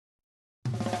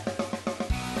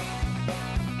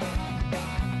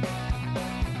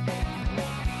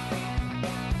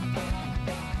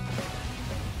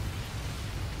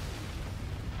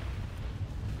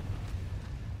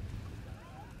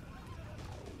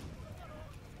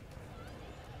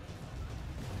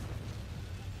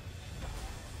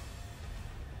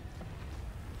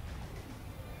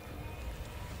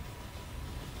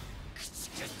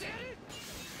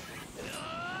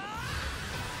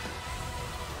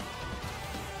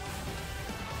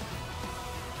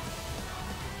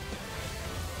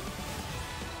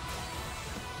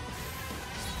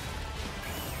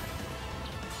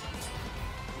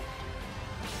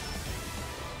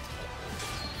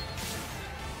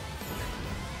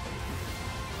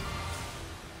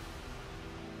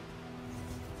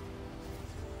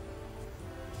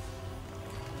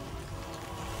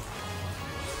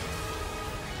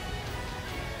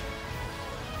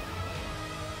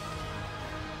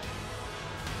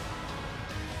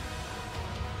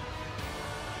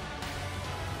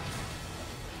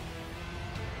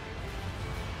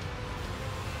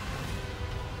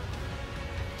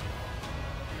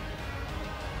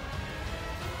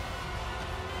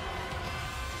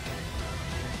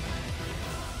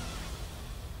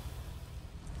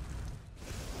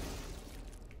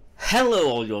Hello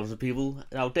all you awesome people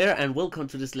out there, and welcome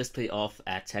to this Let's Play of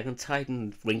Attack on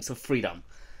Titan Rings of Freedom.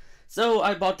 So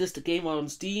I bought this game on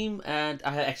Steam, and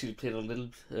I have actually played a little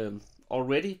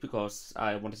already because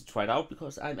I wanted to try it out,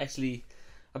 because I'm actually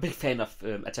a big fan of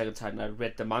Attack on Titan. I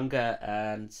read the manga,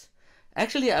 and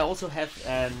actually I also have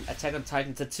an Attack on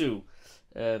Titan tattoo.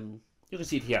 You can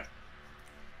see it here.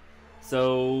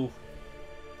 So...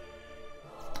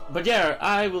 But yeah,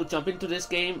 I will jump into this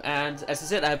game, and as I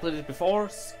said, I have played it before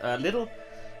a little,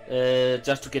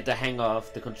 just to get the hang of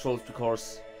the controls,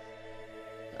 because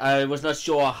I was not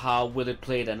sure how well it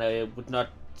played, and I would not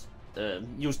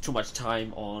use too much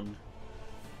time on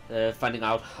finding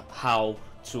out how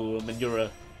to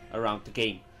maneuver around the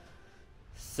game.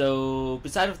 So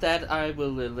besides of that, I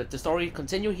will let the story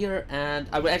continue here, and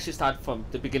I will actually start from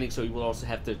the beginning, so you will also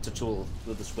have the tutorial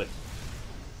with the script.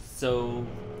 So...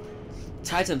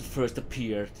 Titan first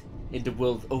appeared in the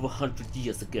world over 100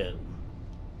 years ago.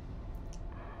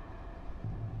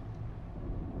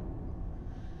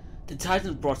 The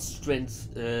Titan brought strength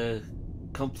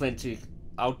completely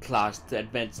outclassed the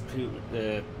advanced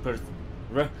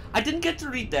I didn't get to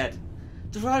read that.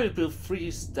 The rival built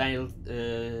freestyle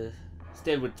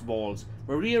stairway walls.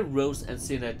 Maria, Rose and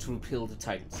Senna to repel the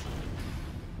Titans.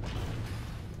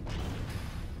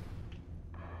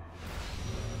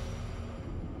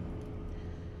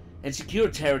 And secure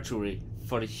territory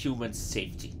for the human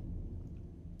safety.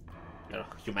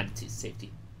 Humanity's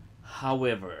safety.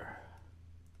 However...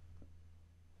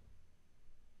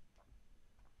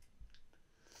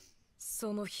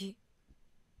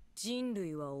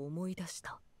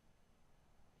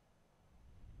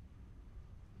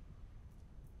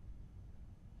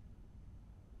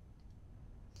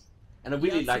 And I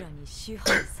really like...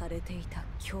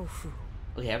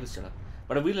 Okay, I will shut up.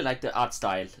 But I really like the art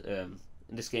style in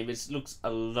this game. It looks a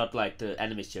lot like the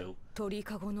anime show. When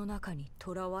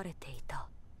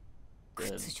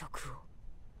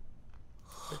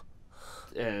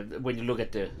you look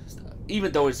at the...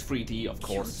 Even though it's 3D, of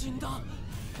course,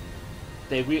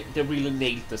 they really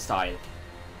nailed the style.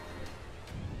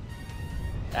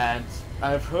 And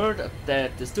I've heard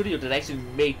that the studio that actually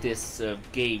made this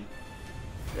game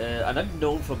are not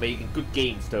known for making good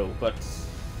games though, but...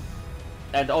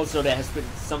 And also there has been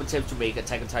some attempts to make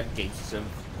Attack on Titan games, some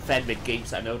fan-made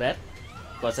games, I know that.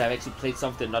 Because I've actually played some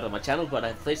of them, not on my channel, but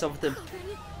I've played some of them.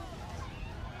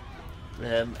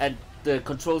 And the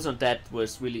controls on that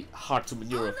was really hard to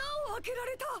maneuver.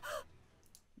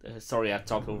 Sorry I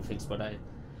talked over things, but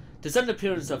The sudden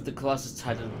appearance of the Colossus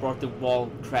Titan brought the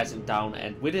wall crashing down,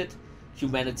 and with it,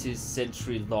 humanity's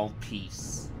century-long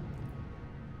peace.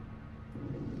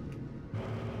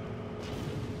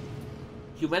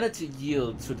 Humanity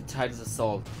yielded to the Titan's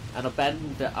assault and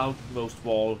abandoned the outmost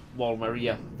wall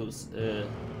Maria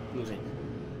losing.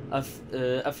 A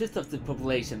fifth of the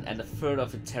population and a third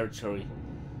of the territory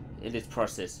in its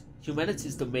process.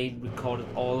 Humanity's domain recorded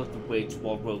all of the way to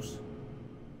Wall Rose.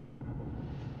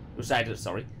 Resided,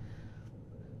 sorry.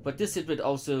 But this it would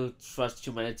also thrust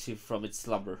humanity from its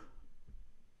slumber.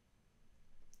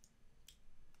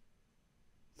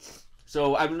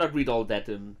 So I will not read all that.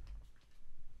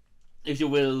 If you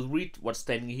will read what's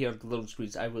standing here on the loading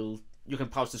screens, you can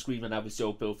pause the screen and I will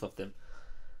show both of them.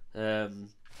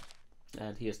 And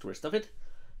here's the rest of it.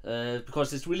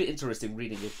 Because it's really interesting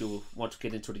reading if you want to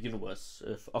get into the universe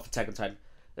of Attack on Titan.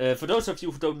 For those of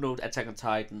you who don't know Attack on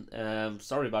Titan,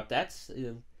 sorry about that.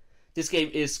 This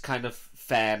game is kind of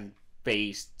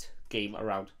fan-based game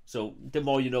around. So the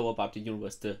more you know about the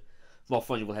universe, the more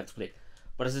fun you will have to play.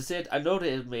 But as I said, I know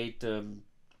they made...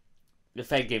 the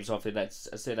fan games of it. As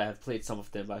I said, I have played some of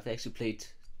them. I've actually played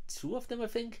 2 of them, I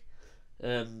think.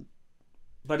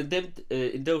 But in them,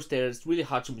 in those, it's really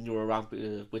hard to maneuver around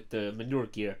with the maneuver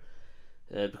gear,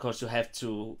 because you have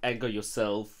to anchor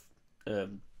yourself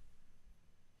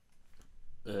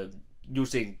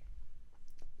using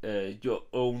your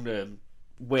own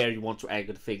where you want to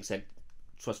anchor the things. And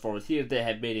fast forward here, they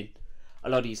have made it a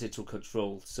lot easier to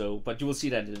control. So, but you will see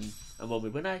that in a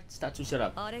moment when I start to shut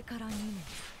up.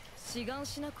 志願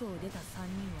しなくを出た3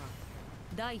人は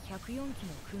第104期の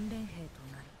訓練兵と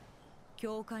なり、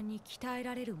教官に鍛え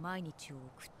られる毎日を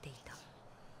送っていた。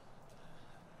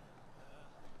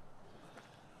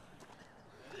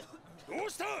どう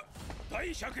した？第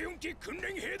104期訓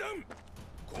練兵団。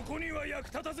ここには役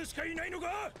立たずしかいないの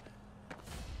か？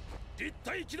立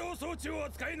体起動装置を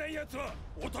扱えない奴は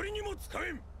おとりにも使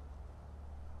えん。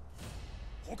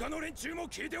他の連中も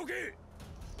聞いておけ。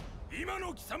今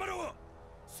の貴様らは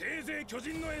せいぜい巨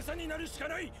人の餌になるしか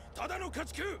ないただの家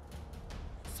畜。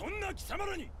そんな貴様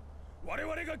らに我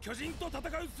々が巨人と戦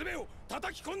う術を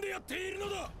叩き込んでやっているの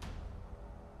だ。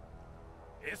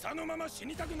餌のまま死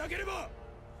にたくなければ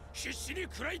必死に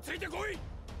食らいついてこい。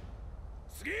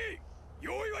次、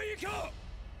用意はいいか。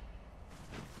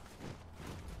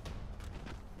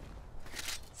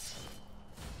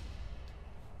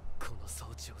この装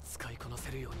置を使いこな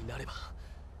せるようになれば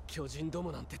巨人ど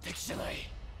もなんて敵じゃない。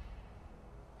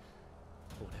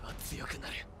俺は強くな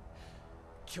る。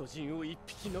巨人を一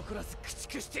匹残らず駆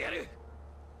逐してやる。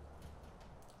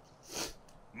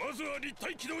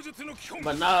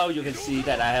 But now you can see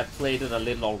that I have played it a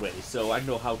little already, so I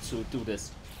know how to do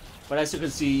this. But as you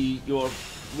can see, you're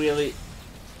really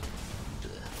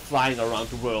flying around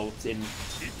the world in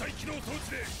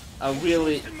a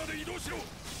really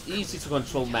easy to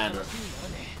control manner.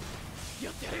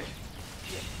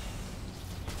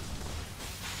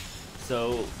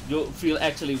 So you feel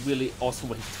actually really awesome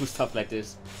when you do stuff like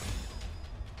this.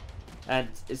 And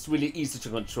it's really easy to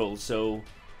control, so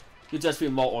you just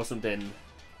feel more awesome than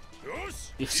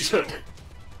you should.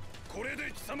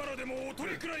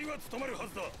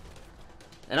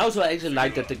 And also I actually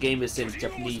like that the game is in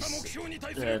Japanese,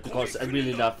 because I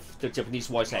really love the Japanese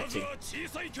voice acting.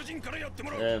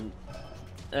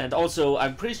 And also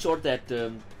I'm pretty sure that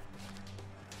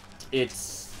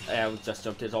it's... I will just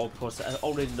jump this all because I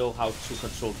already know how to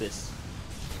control this.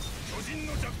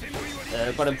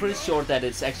 But I'm pretty sure that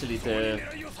it's actually the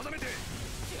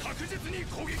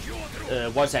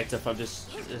voice actor from this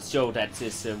show that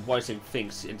is voicing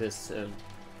things in this.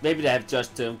 Maybe they have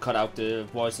just cut out the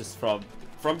voices from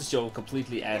the show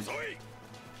completely and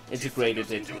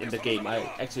integrated it in the game. I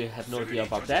actually have no idea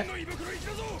about that.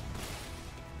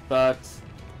 But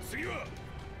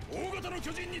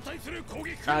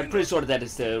I'm pretty sure that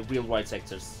is the real voice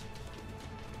actors.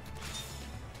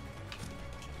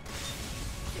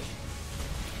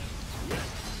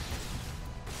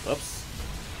 Oops.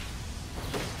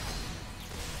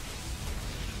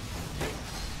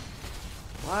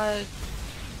 Why?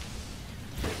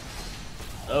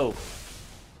 Oh.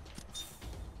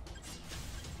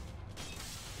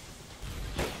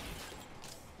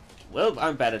 Well,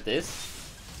 I'm bad at this.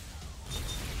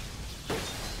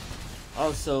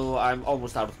 Also, I'm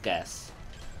almost out of gas.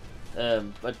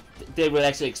 But they will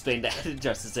actually explain that in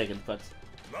just a second, but...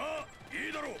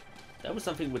 That was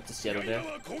something with the shadow there.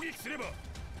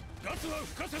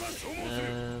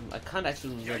 I can't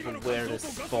actually remember where they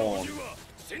spawned.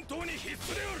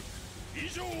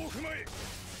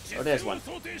 Oh, there's one.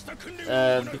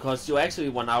 Because you actually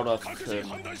run out of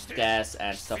gas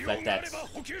and stuff like that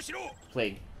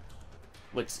playing,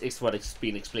 which is what is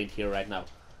being explained here right now.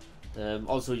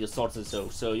 Also your swords and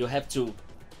so you have to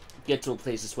get to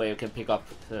places where you can pick up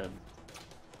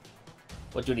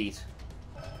what you need.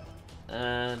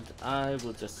 And I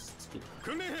will just skip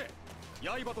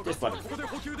this button.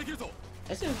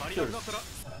 Actually, I'm curious.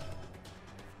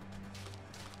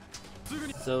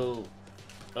 So,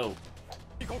 oh,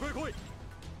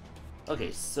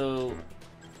 okay, so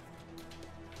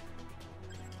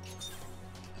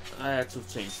I have to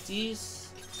change these,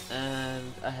 and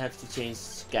I have to change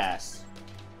gas.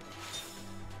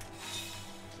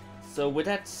 So with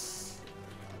that,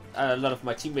 a lot of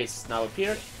my teammates now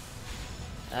appear,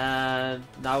 and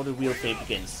now the real game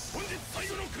begins.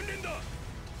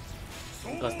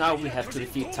 Because now we have to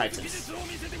defeat Titans.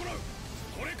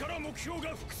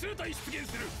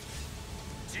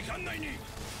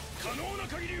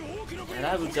 And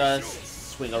I will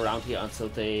just swing around here until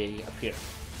they appear.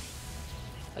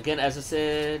 Again, as I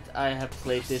said, I have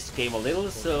played this game a little,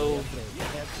 so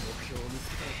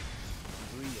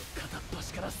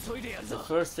the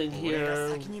first thing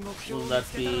here will not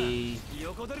be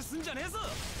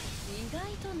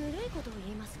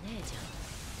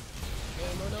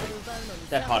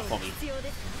that hard for me.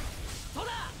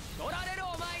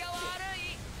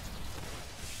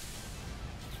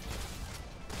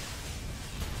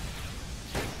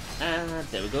 And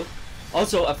there we go.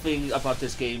 Also, a thing about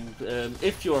this game,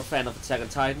 if you're a fan of Attack on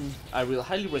Titan, I will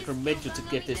highly recommend you to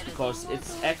get this because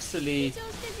it's actually...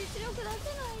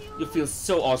 You feel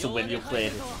so awesome when you play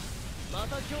it.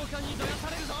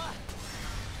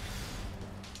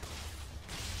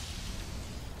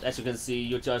 As you can see,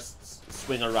 you just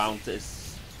swing around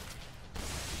this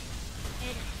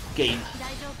game.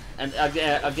 And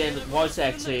again, voice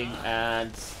acting,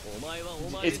 and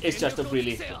it's just a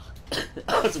really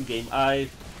awesome game.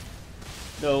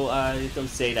 No, I don't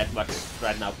say that much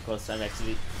right now because I'm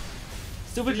actually,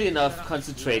 stupidly enough,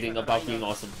 concentrating about being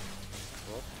awesome.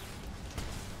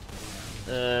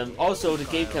 Also, the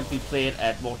game can be played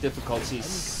at more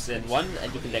difficulties than one,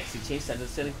 and you can actually change that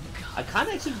setting. I can't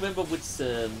actually remember which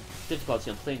difficulty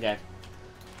I'm playing at,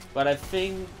 but I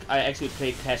think I actually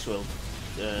played casual.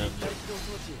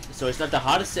 So it's not the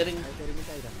hardest setting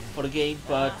for the game,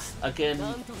 but again,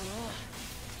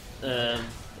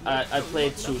 I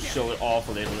played to show it off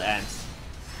a little and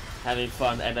having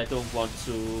fun, and I don't want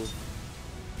to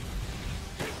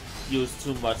use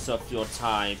too much of your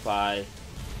time by...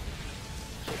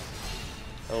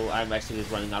 Oh, I'm actually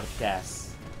running out of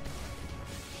gas.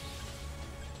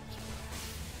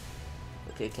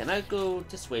 Okay, can I go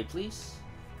this way, please?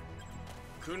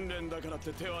 You're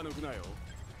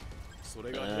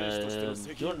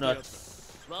not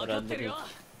what I'm looking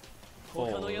for.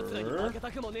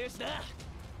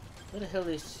 Where the hell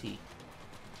is he?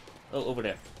 Oh, over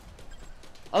there.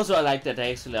 Also, I like that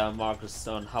there actually are markers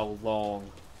on how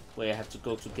long where I have to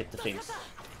go to get the things.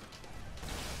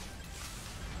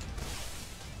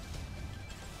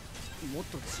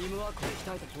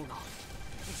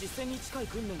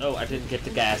 Oh, I didn't get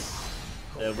the gas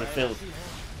refill.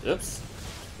 Oops.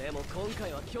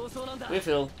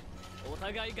 Refill.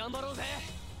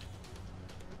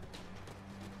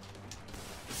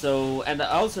 So, and I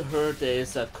also heard there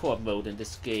is a co-op mode in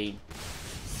this game.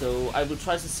 So I will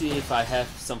try to see if I have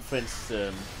some friends,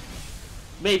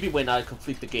 maybe when I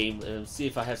complete the game, see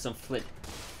if I have some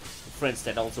friends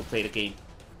that also play the game.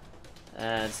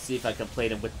 And see if I can play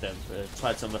them with them,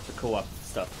 try some of the co-op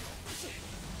stuff.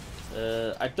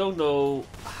 I don't know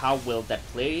how well that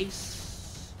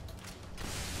plays,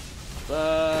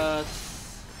 but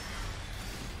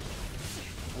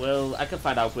well, I can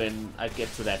find out when I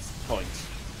get to that point.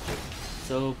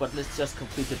 So, but let's just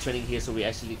complete the training here so we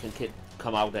actually can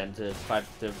come out and fight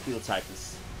the field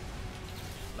titans.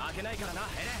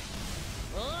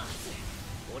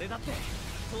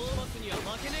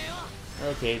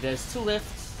 Okay, there's 2 left.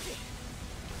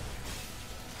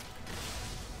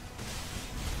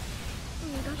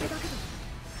 And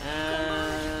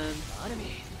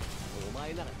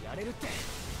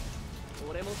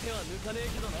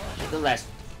the last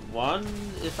one,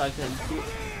 if I can do...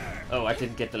 Oh, I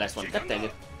didn't get the last one. God dang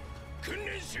it.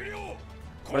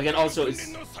 But again, also,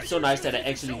 it's so nice that I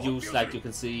actually use, like you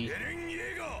can see,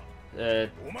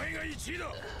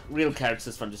 real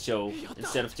characters from the show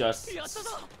instead of just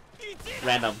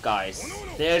random guys.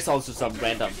 There's also some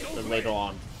random later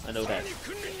on, I know that.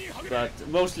 But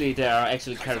mostly there are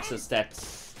actually characters that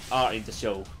are in the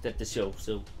show,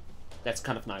 so that's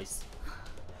kind of nice.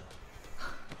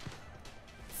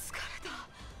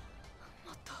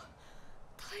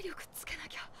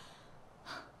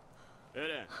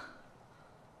 Eren,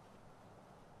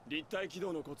 立体起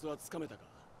動のコツはつかめたか？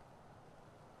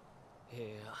いや、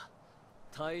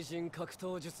対人格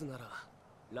闘術なら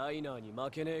ライナーに負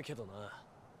けねえけどな。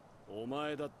お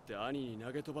前だって兄に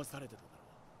投げ飛ばされてただ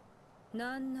ろ。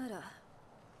なんなら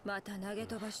また投げ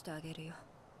飛ばしてあげるよ。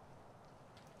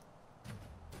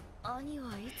兄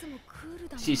はいつもクール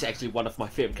だもん。 She's actually one of my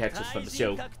favorite characters from the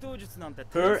show.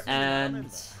 Her and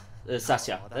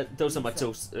Sasha. Those are my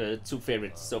two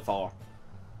favorites so far.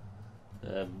 じ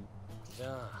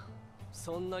ゃあ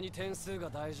そんなに点数が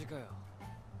大事かよ。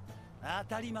当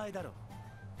たり前だろ。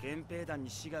憲兵団に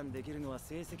志願できるのは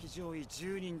成績上位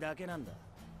10人だけなんだ。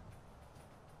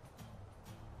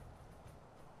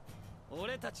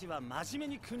俺たちは真面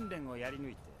目に訓練をやり抜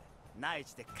いて内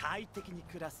地で快適に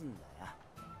暮らすんだよ。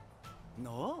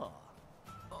の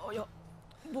あ、いや、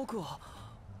僕は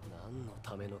何の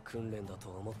ための訓練だと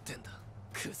思ってんだ、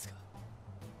クズが。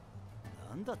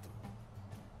なんだと？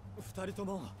二人と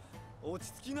も落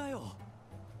ち着きなよ。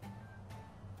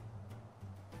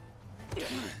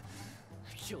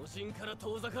巨人から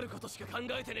遠ざかることしか考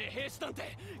えてねえ兵士なん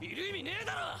ている意味ねえ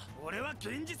だろ。俺は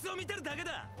現実を見てるだけ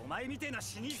だ。お前みてえな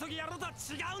死に急ぎ野郎とは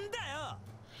違うんだよ。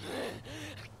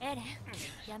エレン、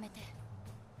やめて。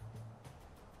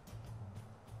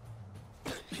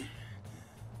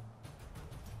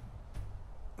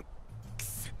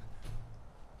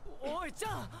おい、ち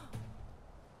ゃん。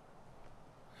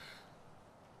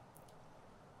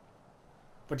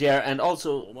But yeah, and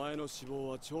also お前の死亡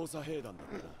は調査兵団だっ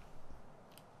た。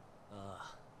あ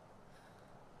あ、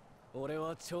俺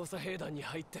は調査兵団に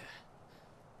入って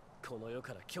この世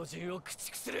から巨人を駆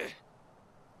逐する。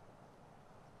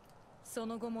そ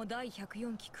の後も第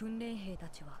104期訓練兵た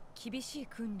ちは厳しい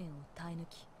訓練を耐え抜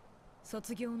き、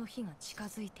卒業の日が近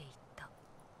づいていった。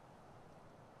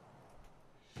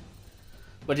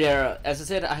But yeah, as I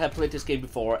said, I have played this game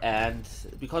before, and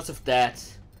because of that,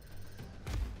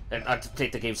 and I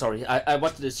played the game, sorry, I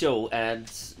watched the show, and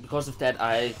because of that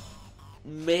I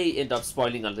may end up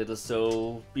spoiling a little,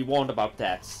 so be warned about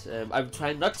that. I'm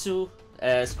trying not to,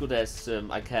 as good as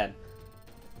I can.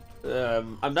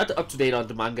 I'm not up to date on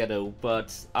the manga though,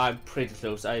 but I'm pretty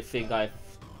close. I think I'm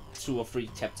 2 or 3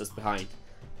 chapters behind.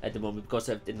 at the moment because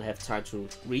I didn't have time to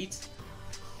read.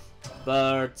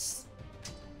 But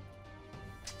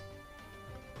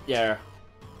yeah,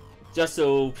 just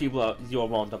so you're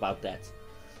warned about that.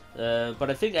 But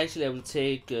I think actually I will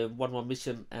take one more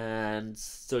mission, and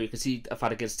so you can see a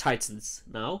fight against Titans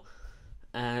now.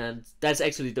 And that's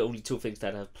actually the only two things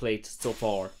that I've played so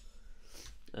far.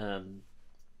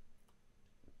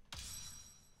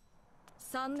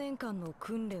 3年間の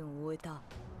訓練を終えた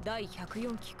第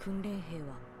104期訓練兵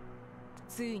は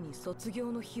ついに卒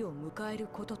業の日を迎える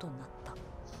こととなった。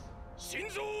心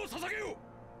臓を捧げよ。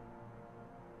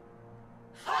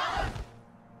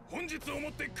本日をも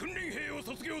って訓練兵を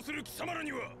卒業する貴様ら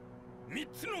には3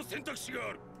つの選択肢が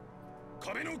ある。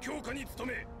壁の強化に努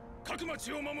め各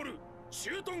町を守る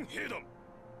駐屯兵団、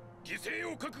犠牲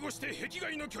を覚悟して壁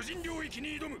外の巨人領域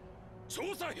に挑む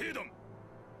調査兵団、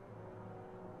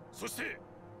そして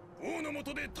王の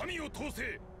下で民を統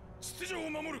制秩序を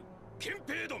守る憲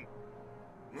兵団。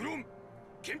無論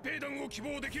憲兵団を希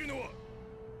望できるのは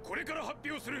これから発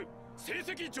表する成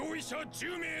績上位者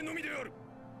10名のみである。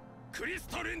クリス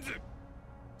タ・レンズ、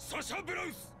サシャ・ブラウ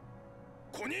ス、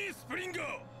コニー・スプリンガ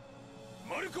ー、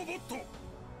マルコ・ボット、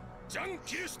ジャン・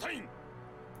キルシュタイン、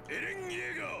エレン・イ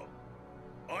エ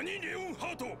ガー、アニ・レオン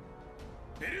ハート、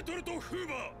ベルトルト・フー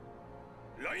バ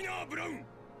ー、ライナー・ブラウン、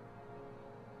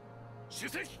主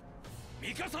席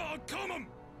ミカサ・アッカーマン。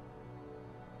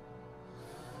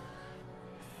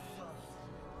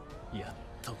やっ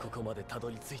とここまでたど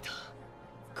り着いた。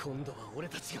今度は俺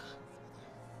たちが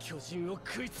巨人を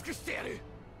食い尽くしてやる。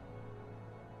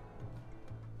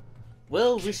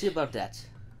 Well, we'll see about that.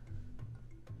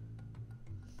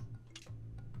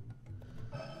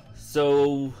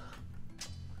 So,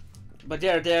 but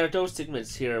yeah, there are those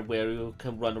segments here where you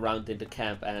can run around in the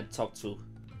camp and talk to.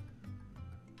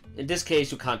 In this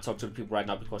case, you can't talk to the people right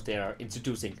now because they are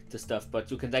introducing the stuff, but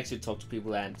you can actually talk to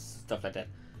people and stuff like that.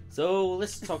 So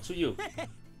let's talk to you.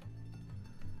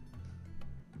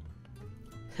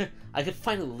 I can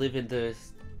finally live in the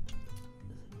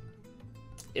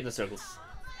inner circles,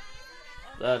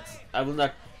 but I will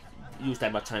not use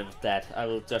that much time with that. I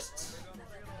will just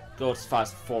go as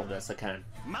fast forward as I can.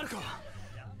 マルコ、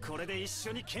これで一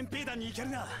緒に憲兵団に行ける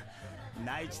な。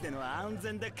内地での安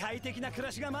全で快適な暮ら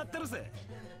しが待ってるぜ。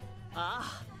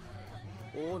あ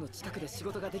あ、王の近くで仕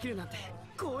事ができるなんて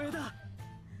光栄だ。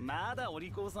まだお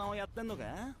利口さんをやってんのか。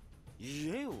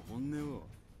言えよ本音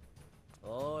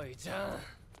を。おいジャン、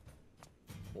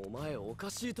お前おか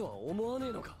しいとは思わね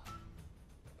えのか。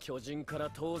巨人から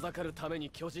遠ざかるために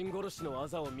巨人殺しの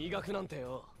技を磨くなんて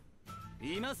よ。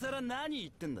今さら何言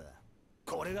ってんだ。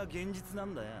これが現実な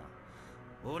んだよ。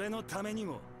俺のために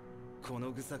もこ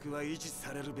の愚策は維持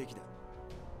されるべきだ。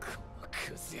この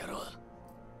クズ野郎。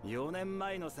4年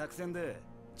前の作戦で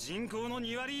人口の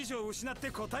2割以上失って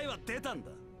答えは出たん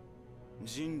だ。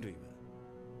人類は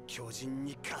巨人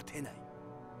に勝てない。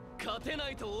勝てな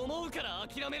いと思うから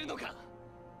諦めるのか。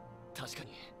確か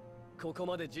にここ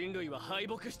まで人類は敗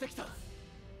北してきた。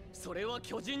それは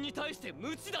巨人に対して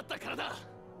無知だったからだ。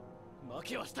負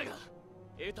けはしたが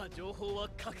得た情報は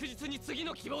確実に次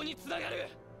の希望につながる。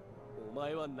お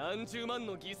前は何十万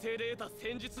の犠牲で得た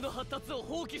戦術の発達を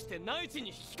放棄して内地に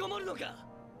引きこもるのか。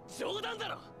冗談だ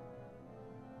ろ。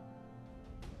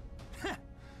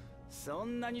そ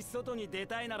んなに外に出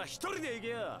たいなら一人で行け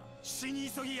よ。死に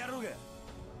急ぎやろうが。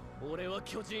俺は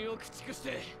巨人を駆逐し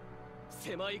て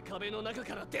狭い壁の中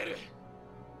から出る。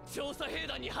調査兵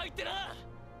団に入ってな。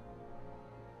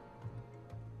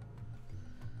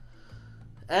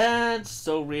 And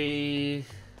so we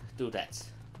do that.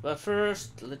 But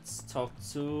first, let's talk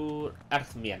to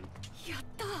Arthmian. やっ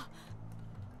た。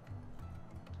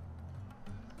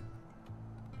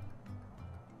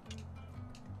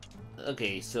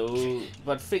 Okay, so,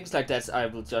 but things like that I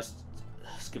will just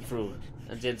skip through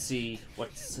and then see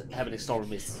what's happening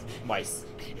story-wise.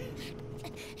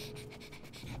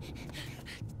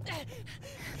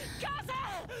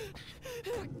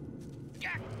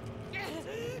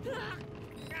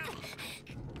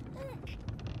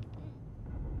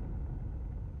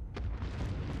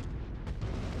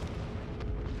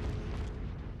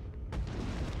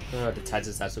 Oh, the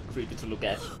Titans are so creepy to look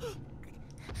at.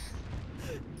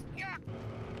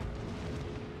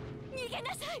 逃げ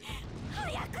なさい。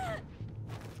早く。ハ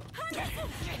ンデス。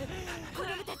子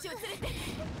供たちを連れて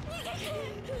逃げ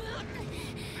て。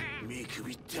見く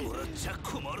びってもらっちゃ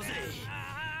困るぜ。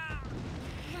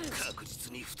確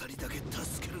実に2人だけ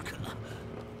助けるか。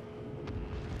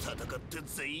戦って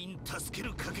全員助け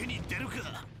る賭けに出る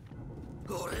か。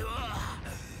俺は。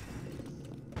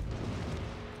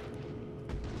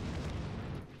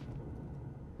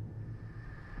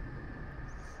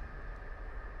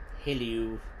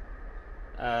Hello.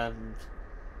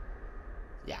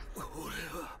 Yeah.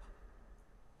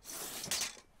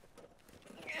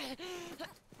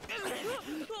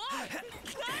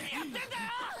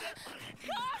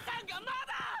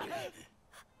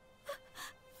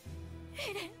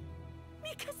 エレン、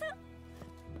ミカさん、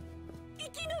生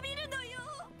き延びるのよ。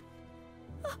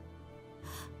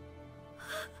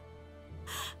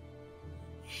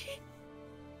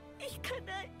行か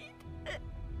ないで。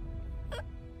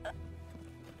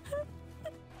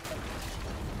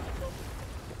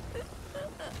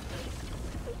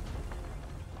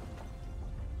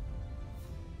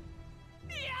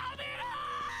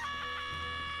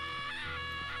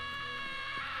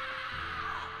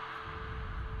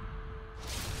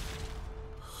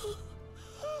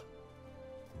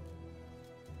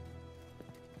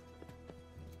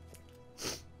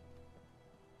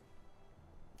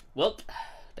Well,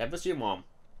 that was your mom.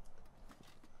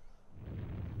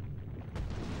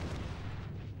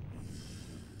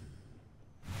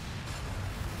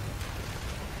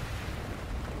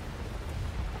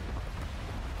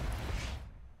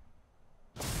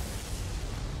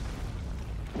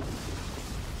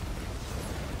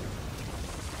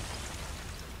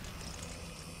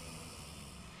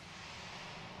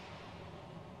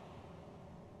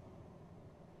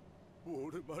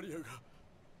 Old Maria が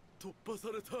突破さ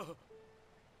れた。ど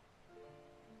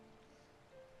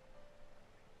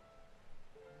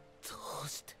う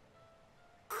して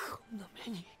こんな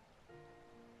目に。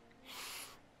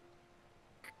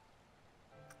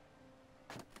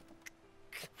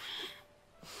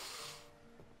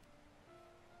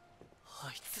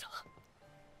あいつら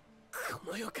こ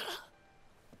の世から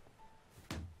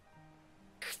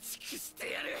駆逐し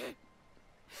てやる。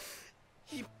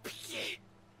一匹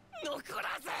残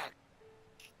らず。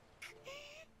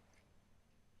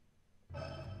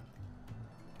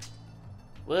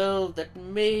Well, that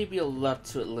may be a lot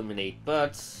to eliminate,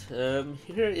 but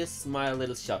here is my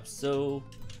little shop, so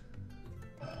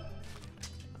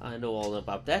I know all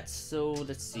about that. So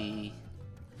let's see.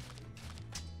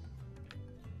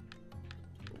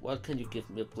 What can you give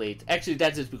me a blade? Actually,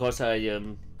 that is because I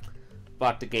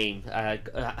bought the game. I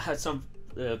had some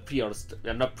pre-order,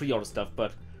 not pre-order stuff,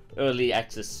 but early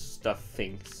access stuff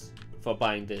things for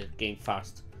buying the game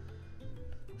fast.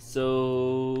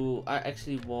 So I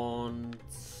actually want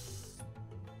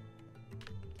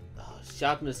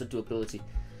sharpness and durability.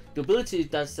 Durability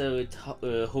does so it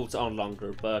holds on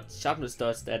longer, but sharpness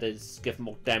does that is give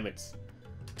more damage.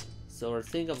 So I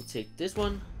think I will take this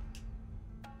one.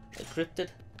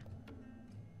 Encrypted.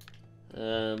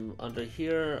 Under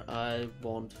here I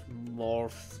want more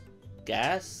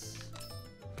gas.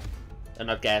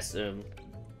 Not gas.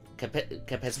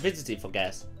 Capacity for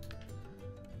gas.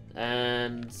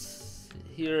 And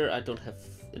here I don't have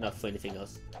enough for anything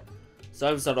else, so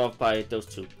I will start off by those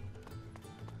two.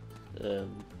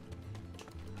 And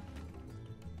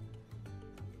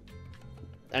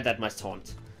that my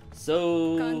taunt.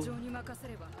 So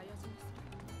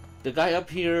the guy up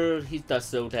here, he does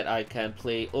so that I can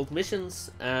play old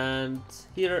missions, and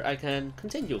here I can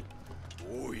continue.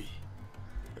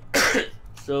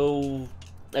 So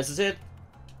as I said,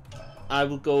 I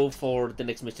will go for the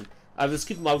next mission. I will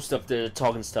skip most of the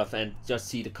talking stuff and just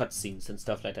see the cutscenes and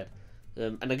stuff like that.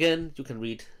 And again, you can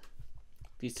read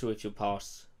these two if you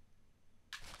pause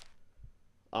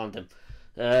on them.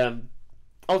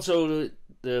 Also,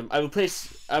 I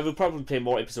will probably play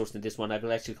more episodes than this one. I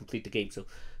will actually complete the game. So,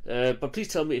 but please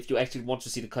tell me if you actually want to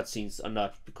see the cutscenes or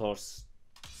not, because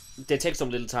they take some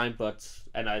little time.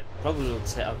 And I probably will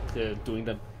start doing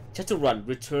them. Chapter 1: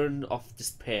 Return of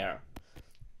Despair.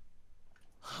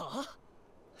 Huh?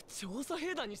 調査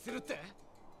兵団にするって。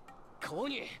コ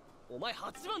ニー、お前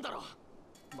8番だろ。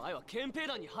前は憲兵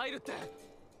団に入るって。エ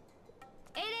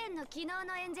レンの昨日の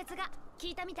演説が聞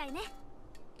いたみたいね。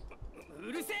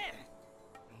うるせえ。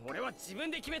俺は自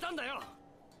分で決めたんだよ。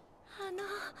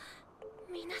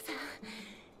皆さん、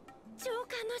上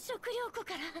官の食料庫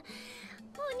から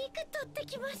お肉取って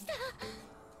きました。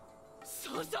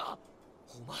そうさ。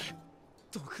お前、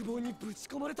独房にぶち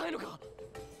込まれたいのか。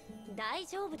大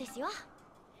丈夫ですよ。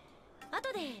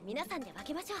後で皆さんで分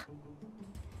けましょう。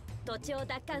土地を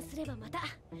奪還すればまた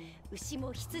牛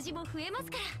も羊も増えます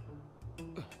か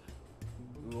ら。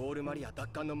ウォールマリア奪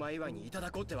還の前祝いにいただ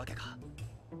こうってわけか。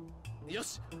よ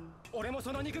し、俺も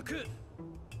その肉食う。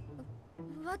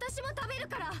私も食べる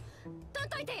から取っ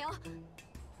といてよ。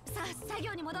さあ作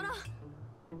業に戻ろう。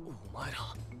お前ら。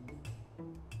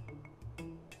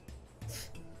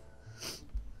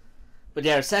But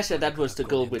yeah, Sasha, that was the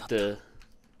goal with the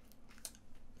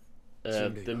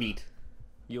meat.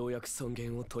 ようやく尊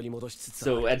厳を取り戻しつつあ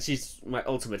So, る and she's my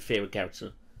ultimate favorite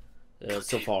character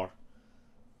so far.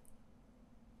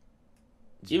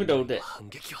 Even though 人類の反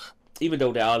撃は even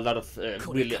though there are a lot of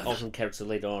really awesome characters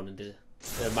later on in the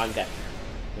manga,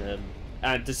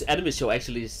 and this anime show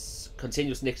actually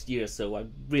continues next year, so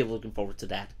I'm really looking forward to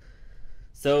that.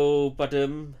 So, but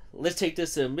let's take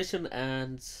this mission,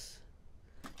 and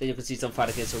then you can see some fight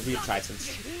against some real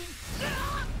titans.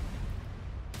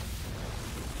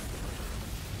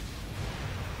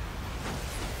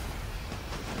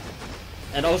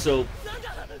 And also,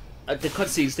 the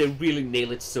cutscenes, they really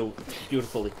nail it so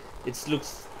beautifully. It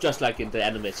looks just like in the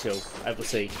anime show, I would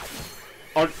say.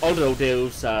 Although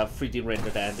those are 3D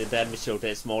rendered, and in the anime show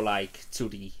there's more like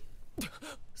 2D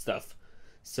stuff.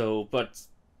 So, but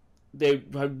they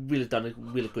have really done a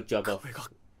really good job of 壁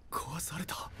が壊され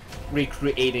た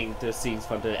recreating the scenes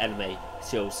from the anime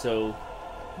show. So,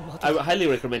 I would highly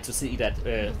recommend to see that,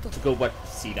 to go watch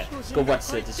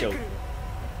the show.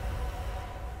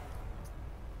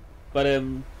 But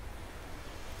and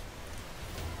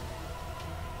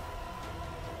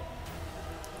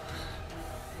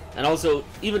also,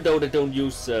 even though they don't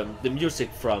use the music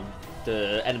from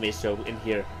the anime show in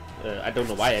here, I don't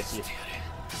know why actually.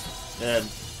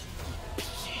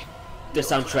 The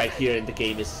soundtrack here in the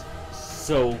game is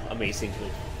so amazingly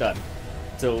done.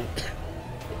 So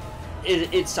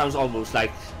it sounds almost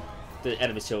like the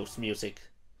anime show's music.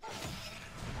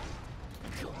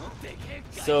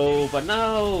 So, but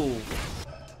now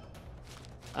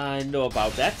I know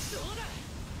about that.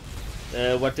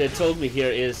 What they told me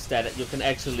here is that you can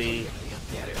actually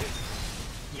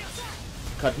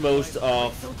cut most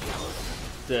of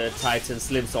the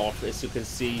Titan's limbs off, as you can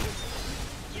see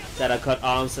that I cut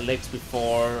arms and legs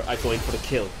before I go in for the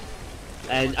kill.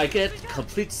 And I get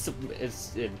complete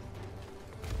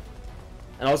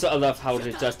and also I love how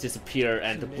they just disappear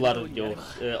and the blood on you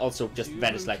also just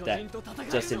vanish like that.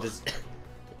 Just in this...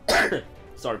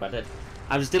 Sorry about that.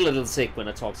 I'm still a little sick when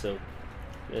I talk, so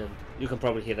you can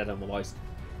probably hear that on my voice.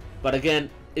 But again,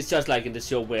 it's just like in the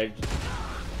show where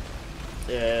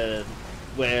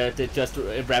they just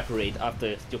evaporate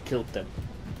after you killed them.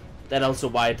 That's also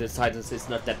why the Titans is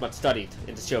not that much studied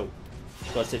in the show,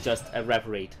 because they just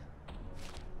evaporate.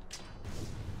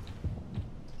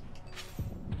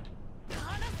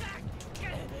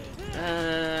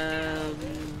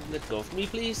 Let go of me,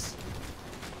 please.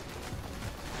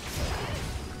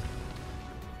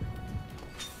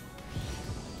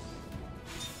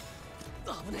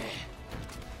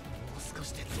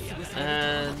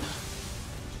 And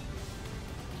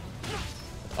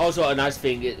also a nice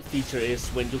feature is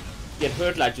when you get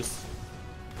hurt like you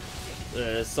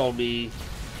saw me,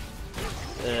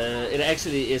 it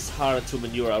actually is harder to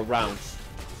maneuver around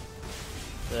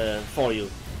for you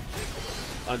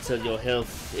until your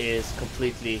health is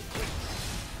completely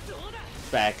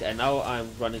back. And now I'm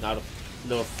running out of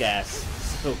low of gas.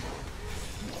 So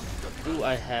do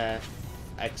I have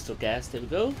extra gas? There we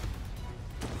go.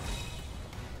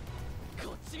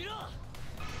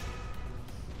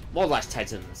 More Last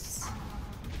Titans.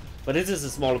 But this is a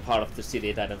smaller part of the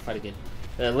city that I'm fighting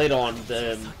in. Later on,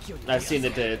 I've seen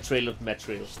in the trailer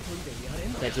material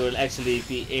that you will actually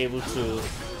be able to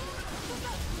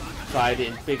fight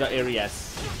in bigger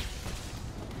areas.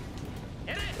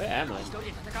 Where am I?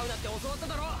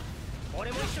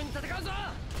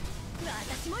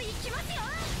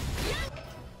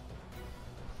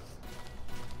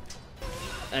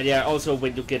 And yeah, also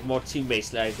when you get more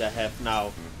teammates like I have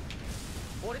now.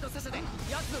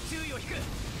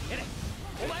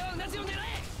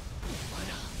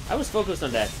 I was focused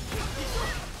on that.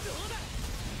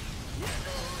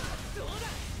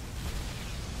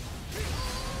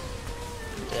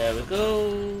 There we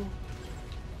go.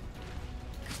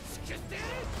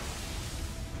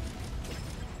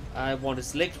 I want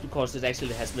his legs because it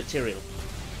actually has material.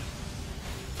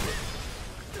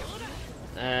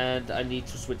 And I need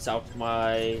to switch out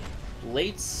my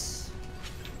blades.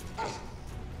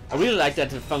 I really like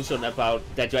that function about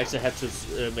that you actually have to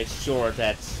make sure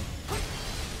that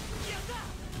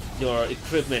your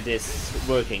equipment is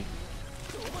working,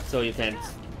 so you can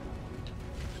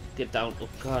get down. Oh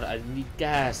god, I need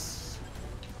gas.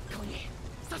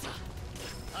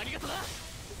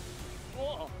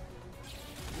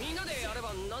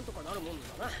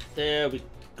 There we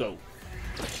go.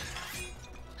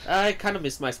 I kind of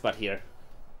missed my spot here,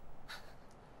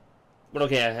 but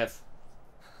okay, I have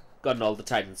gotten all the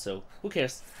Titans, so who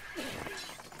cares?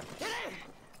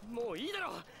 もういいだ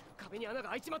ろう。壁に穴が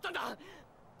開いちまったんだ。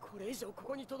これ以上こ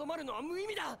こに留まるのは無意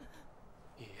味だ。いや、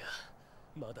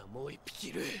まだもう一匹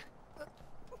いる。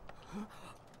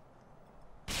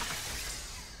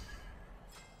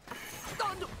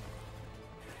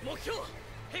目標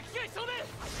壁外正面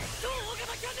超大型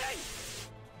巨人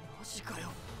マジかよ。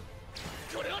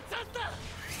これはチャンスだ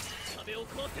壁を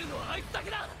壊せるのはあいつだけ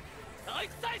だあい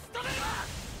つさえ仕留めれば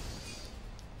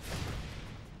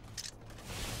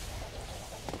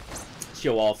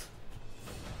Show off.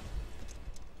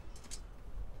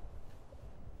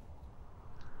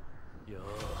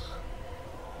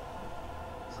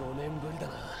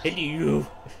 Hello.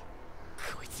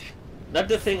 Not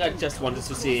the thing I just wanted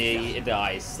to see in the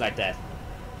eyes like that.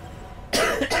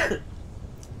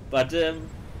 But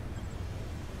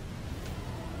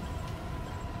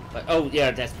oh yeah,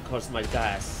 that's because my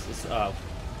gas is up.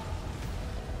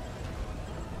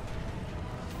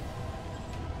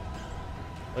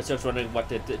 I was just wondering what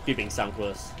the beeping sound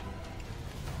was.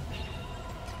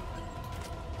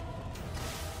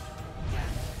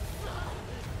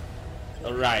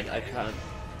 Alright, I can't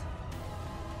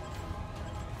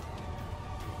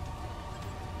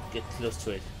get close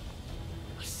to it.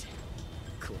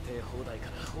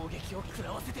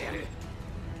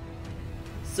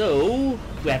 So,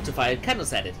 we have to fire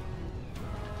cannons at it.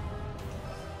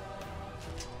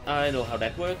 I know how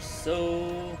that works,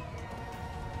 so...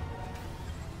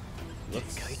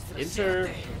 let's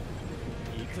enter.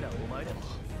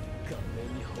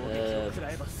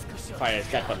 Fire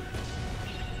that button.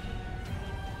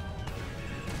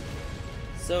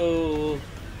 So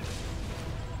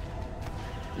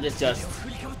let's just.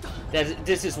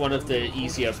 This is one of the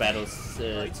easier battles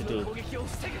to do,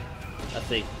 I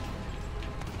think.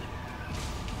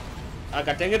 Ah,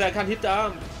 god dang it! I can't hit the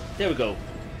arm. There we go.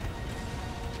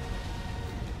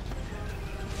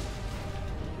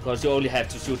 Because you only have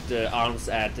to shoot the arms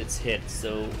at its head,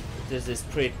 so this is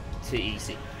pretty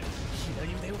easy.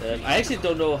 I actually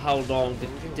don't know how long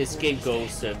this game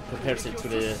goes in comparison to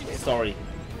the story,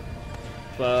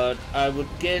 but I would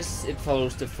guess it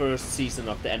follows the first season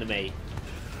of the anime.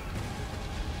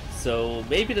 So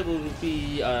maybe there will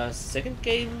be a second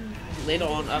game later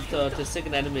on after the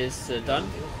second anime is done.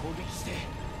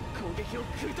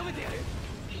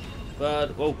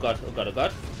 But oh god, oh god, oh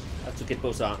god! I have to get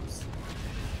both arms.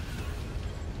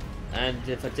 And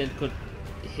if I then could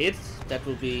hit, that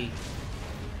would be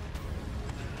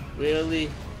really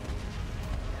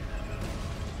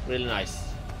nice.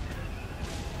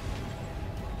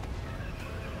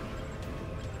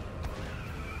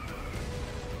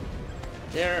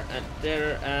 There and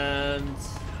there and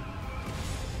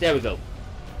there we go.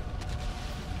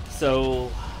 So,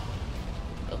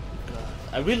 oh god,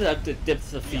 I really like the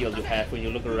depth of field you have when you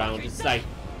look around. It's like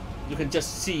you can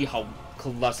just see how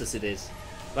colossus it is.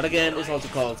 But again, it's also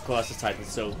called Colossus Titan,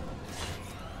 so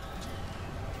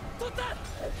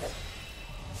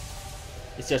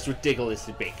it's just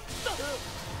ridiculously big.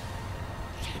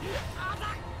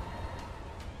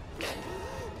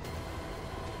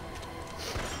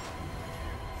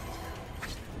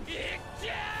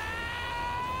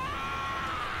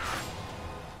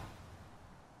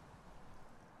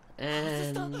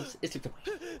 And it's slipped away.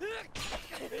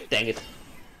 Dang it.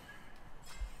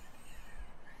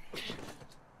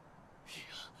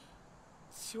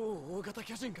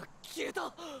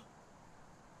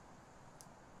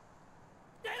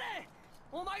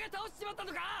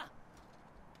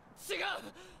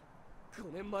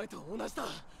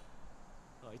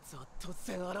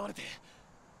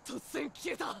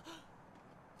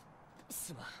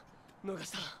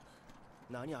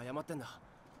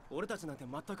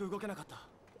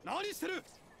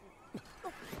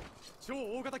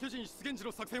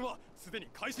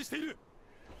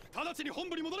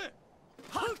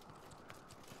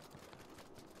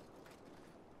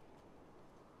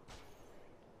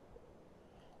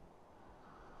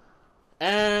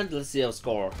 And let's see our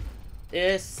score.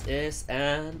 S, S,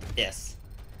 and S.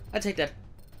 I take that.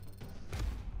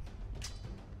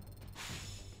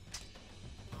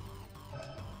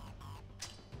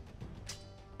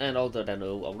 And all that I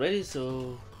know already,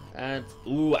 so... And...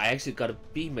 ooh, I actually got a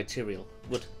B material.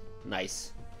 Wood.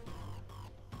 Nice.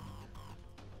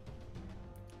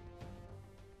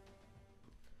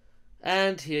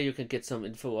 And here you can get some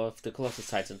info of the Colossus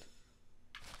Titan.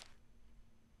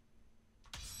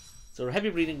 So happy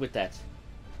reading with that.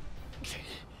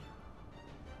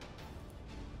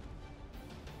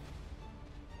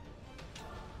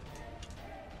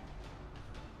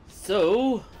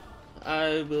 So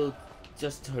I will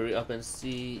just hurry up and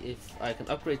see if I can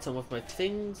upgrade some of my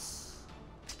things.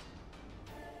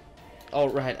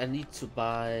 Alright, I need to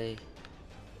buy...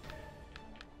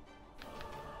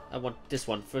 I want this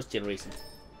one, first generation.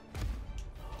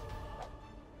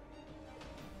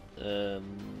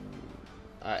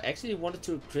 I actually wanted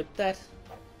to equip that.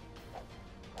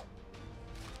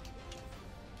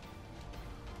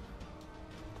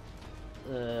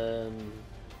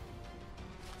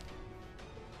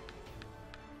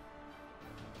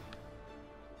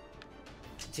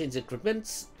 Change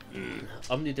equipment.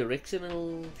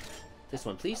 Omnidirectional. This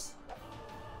one, please.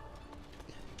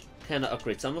 Can I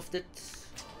upgrade some of it?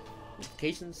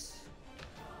 Notifications.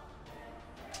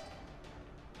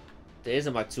 There is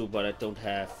a Mark II, but I don't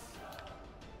have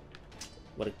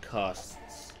what it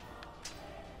costs.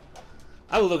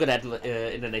 I will look at that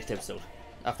in the next episode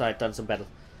after I've done some battle.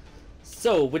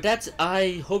 So with that,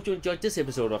 I hope you enjoyed this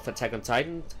episode of Attack on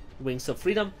Titan: Wings of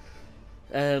Freedom.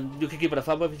 You can give it a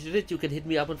thumb up if you did. You can hit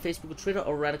me up on Facebook or Twitter,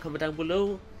 or write a comment down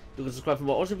below. You can subscribe for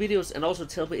more awesome videos, and also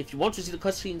tell me if you want to see the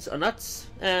cutscenes or not.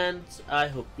 And I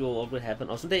hope you all will have an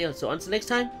awesome day. So until next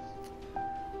time,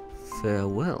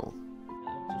 farewell.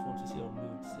 I just want to see our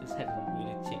moods. It hasn't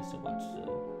really changed so much. So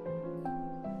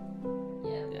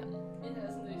yeah, it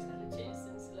hasn't exactly changed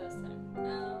since the last time.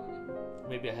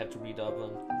 Maybe I have to read up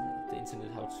on the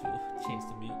internet how to change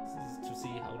the mute to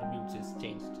see how the mute is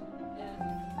changed. Yeah.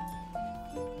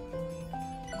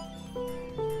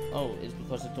 Oh, it's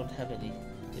because I don't have any.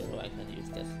 Yeah, no, I can use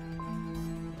that.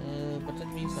 But that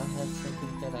means I have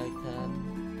something that I can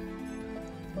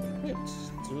equip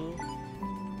to